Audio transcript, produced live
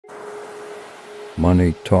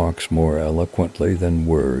Money talks more eloquently than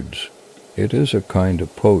words. It is a kind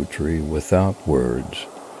of poetry without words.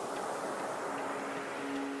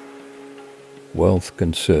 Wealth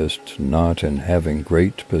consists not in having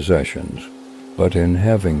great possessions, but in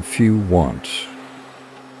having few wants.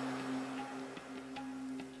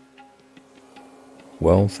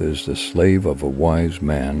 Wealth is the slave of a wise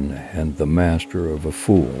man and the master of a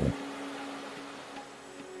fool.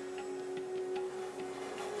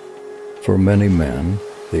 For many men,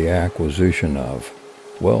 the acquisition of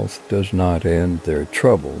wealth does not end their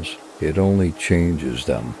troubles, it only changes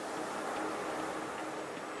them.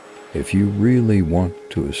 If you really want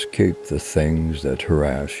to escape the things that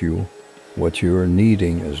harass you, what you are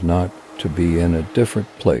needing is not to be in a different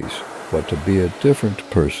place, but to be a different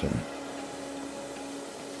person.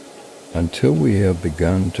 Until we have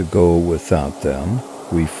begun to go without them,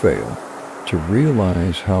 we fail to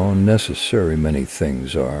realize how unnecessary many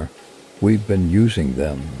things are. We've been using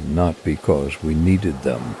them not because we needed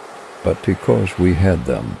them, but because we had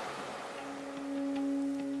them.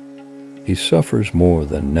 He suffers more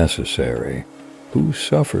than necessary. Who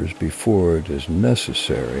suffers before it is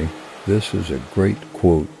necessary? This is a great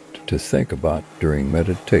quote to think about during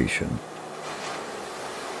meditation.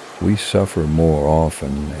 We suffer more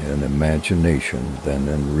often in imagination than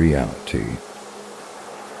in reality.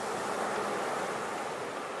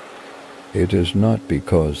 It is not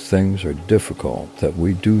because things are difficult that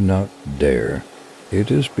we do not dare.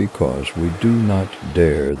 It is because we do not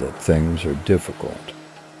dare that things are difficult.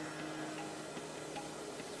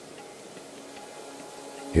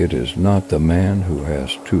 It is not the man who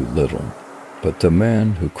has too little, but the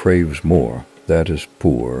man who craves more that is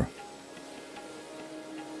poor.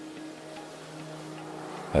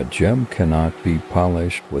 A gem cannot be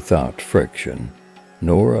polished without friction,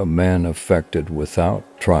 nor a man affected without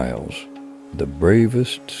trials. The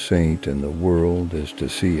bravest saint in the world is to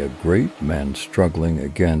see a great man struggling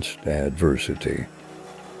against adversity.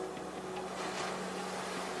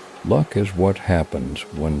 Luck is what happens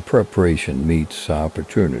when preparation meets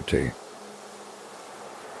opportunity.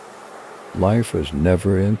 Life is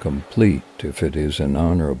never incomplete if it is an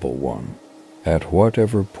honorable one. At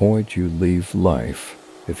whatever point you leave life,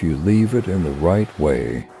 if you leave it in the right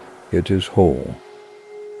way, it is whole.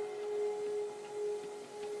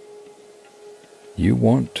 You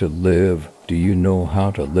want to live. Do you know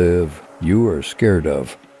how to live? You are scared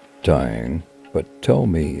of dying. But tell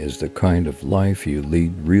me, is the kind of life you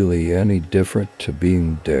lead really any different to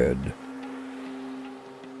being dead?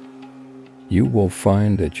 You will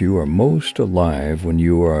find that you are most alive when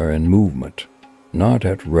you are in movement, not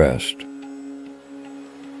at rest.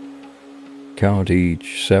 Count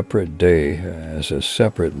each separate day as a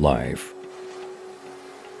separate life.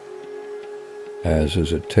 As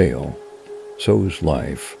is a tale, so is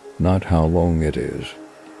life, not how long it is,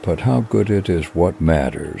 but how good it is what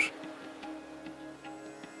matters.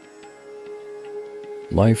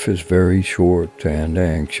 Life is very short and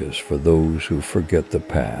anxious for those who forget the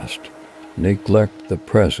past, neglect the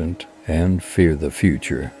present, and fear the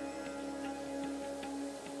future.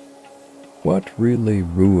 What really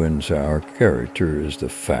ruins our character is the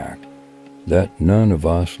fact that none of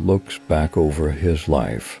us looks back over his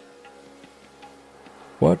life.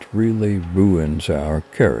 What really ruins our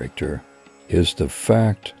character is the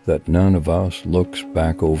fact that none of us looks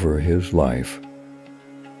back over his life.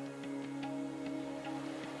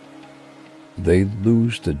 They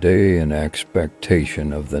lose the day in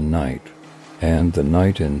expectation of the night, and the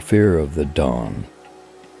night in fear of the dawn.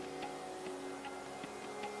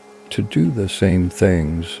 To do the same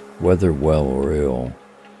things, whether well or ill,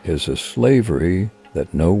 is a slavery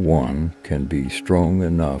that no one can be strong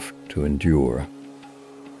enough to endure.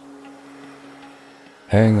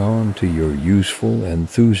 Hang on to your useful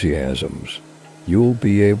enthusiasms. You'll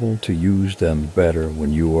be able to use them better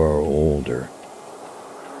when you are older.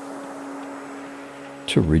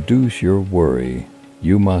 To reduce your worry,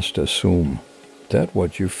 you must assume that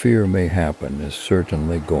what you fear may happen is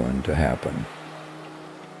certainly going to happen.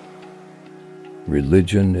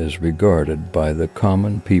 Religion is regarded by the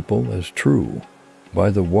common people as true, by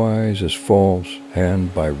the wise as false,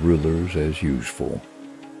 and by rulers as useful.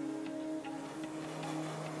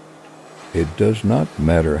 It does not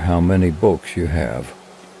matter how many books you have,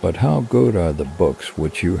 but how good are the books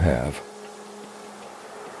which you have.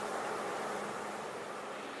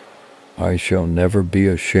 I shall never be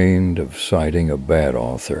ashamed of citing a bad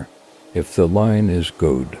author, if the line is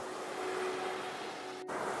good.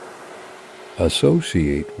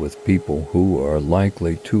 Associate with people who are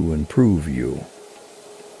likely to improve you.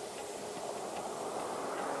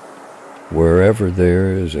 Wherever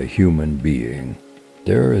there is a human being,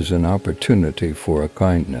 there is an opportunity for a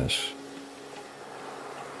kindness.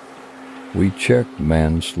 We check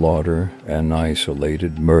manslaughter and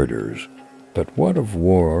isolated murders, but what of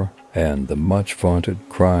war and the much-vaunted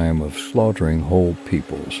crime of slaughtering whole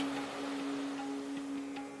peoples?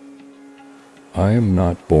 I am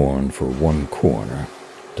not born for one corner.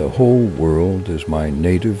 The whole world is my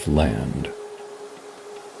native land.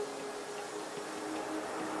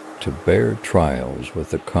 To bear trials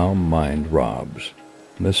with a calm mind robs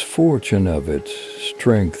misfortune of its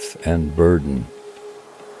strength and burden.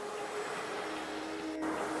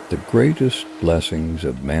 The greatest blessings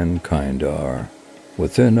of mankind are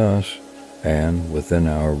within us and within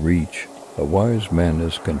our reach. A wise man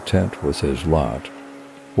is content with his lot,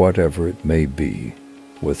 whatever it may be,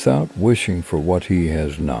 without wishing for what he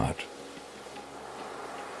has not.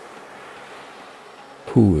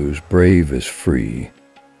 Who is brave is free.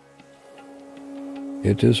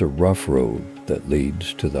 It is a rough road that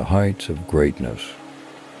leads to the heights of greatness.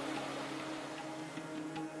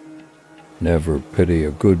 Never pity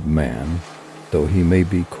a good man, though he may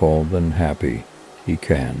be called unhappy. He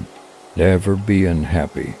can never be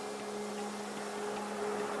unhappy.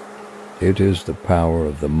 It is the power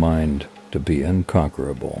of the mind to be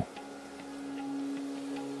unconquerable.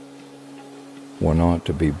 One ought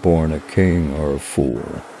to be born a king or a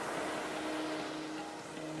fool.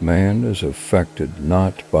 Man is affected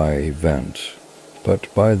not by events,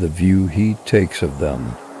 but by the view he takes of them.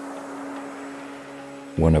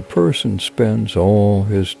 When a person spends all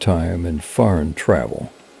his time in foreign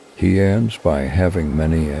travel, he ends by having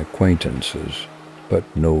many acquaintances, but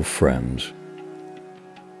no friends.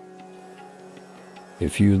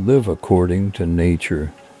 If you live according to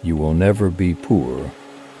nature, you will never be poor.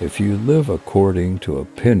 If you live according to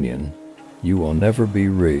opinion, you will never be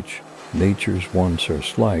rich. Nature's wants are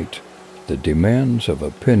slight. The demands of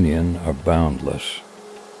opinion are boundless.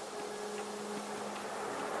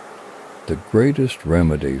 The greatest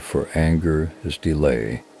remedy for anger is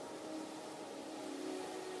delay.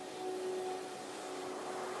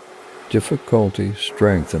 Difficulty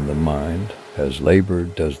strengthens the mind, as labor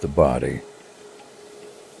does the body.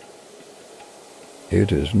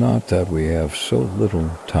 It is not that we have so little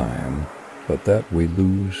time, but that we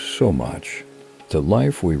lose so much. The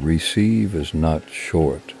life we receive is not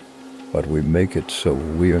short, but we make it so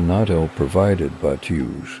we are not ill-provided but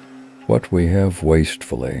use what we have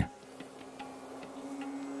wastefully.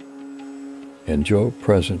 Enjoy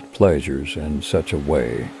present pleasures in such a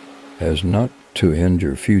way as not to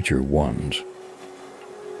injure future ones.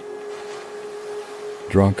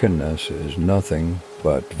 Drunkenness is nothing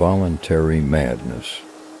but voluntary madness.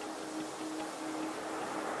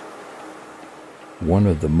 One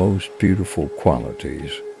of the most beautiful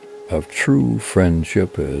qualities of true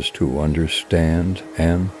friendship is to understand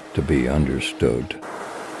and to be understood.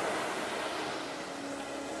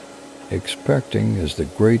 Expecting is the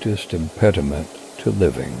greatest impediment to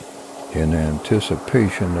living. In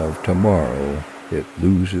anticipation of tomorrow, it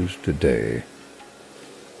loses today.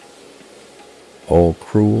 All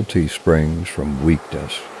cruelty springs from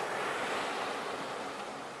weakness.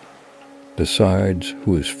 Besides,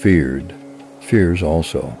 who is feared, fears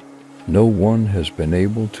also. No one has been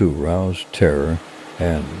able to arouse terror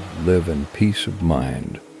and live in peace of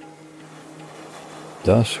mind.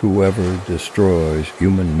 Thus, whoever destroys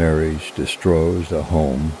human marriage destroys the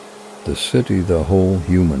home, the city, the whole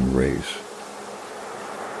human race.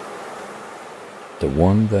 The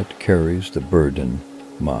one that carries the burden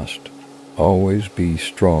must always be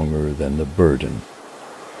stronger than the burden.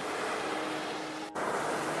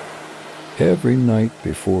 Every night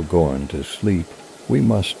before going to sleep, we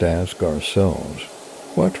must ask ourselves,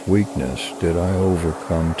 what weakness did I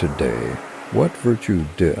overcome today? What virtue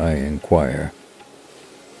did I acquire?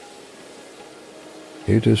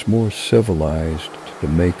 It is more civilized to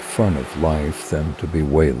make fun of life than to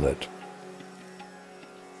bewail it.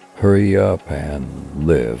 Hurry up and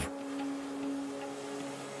live.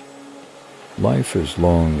 Life is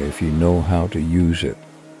long if you know how to use it.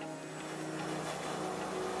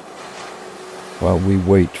 While we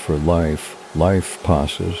wait for life, life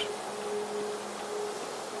passes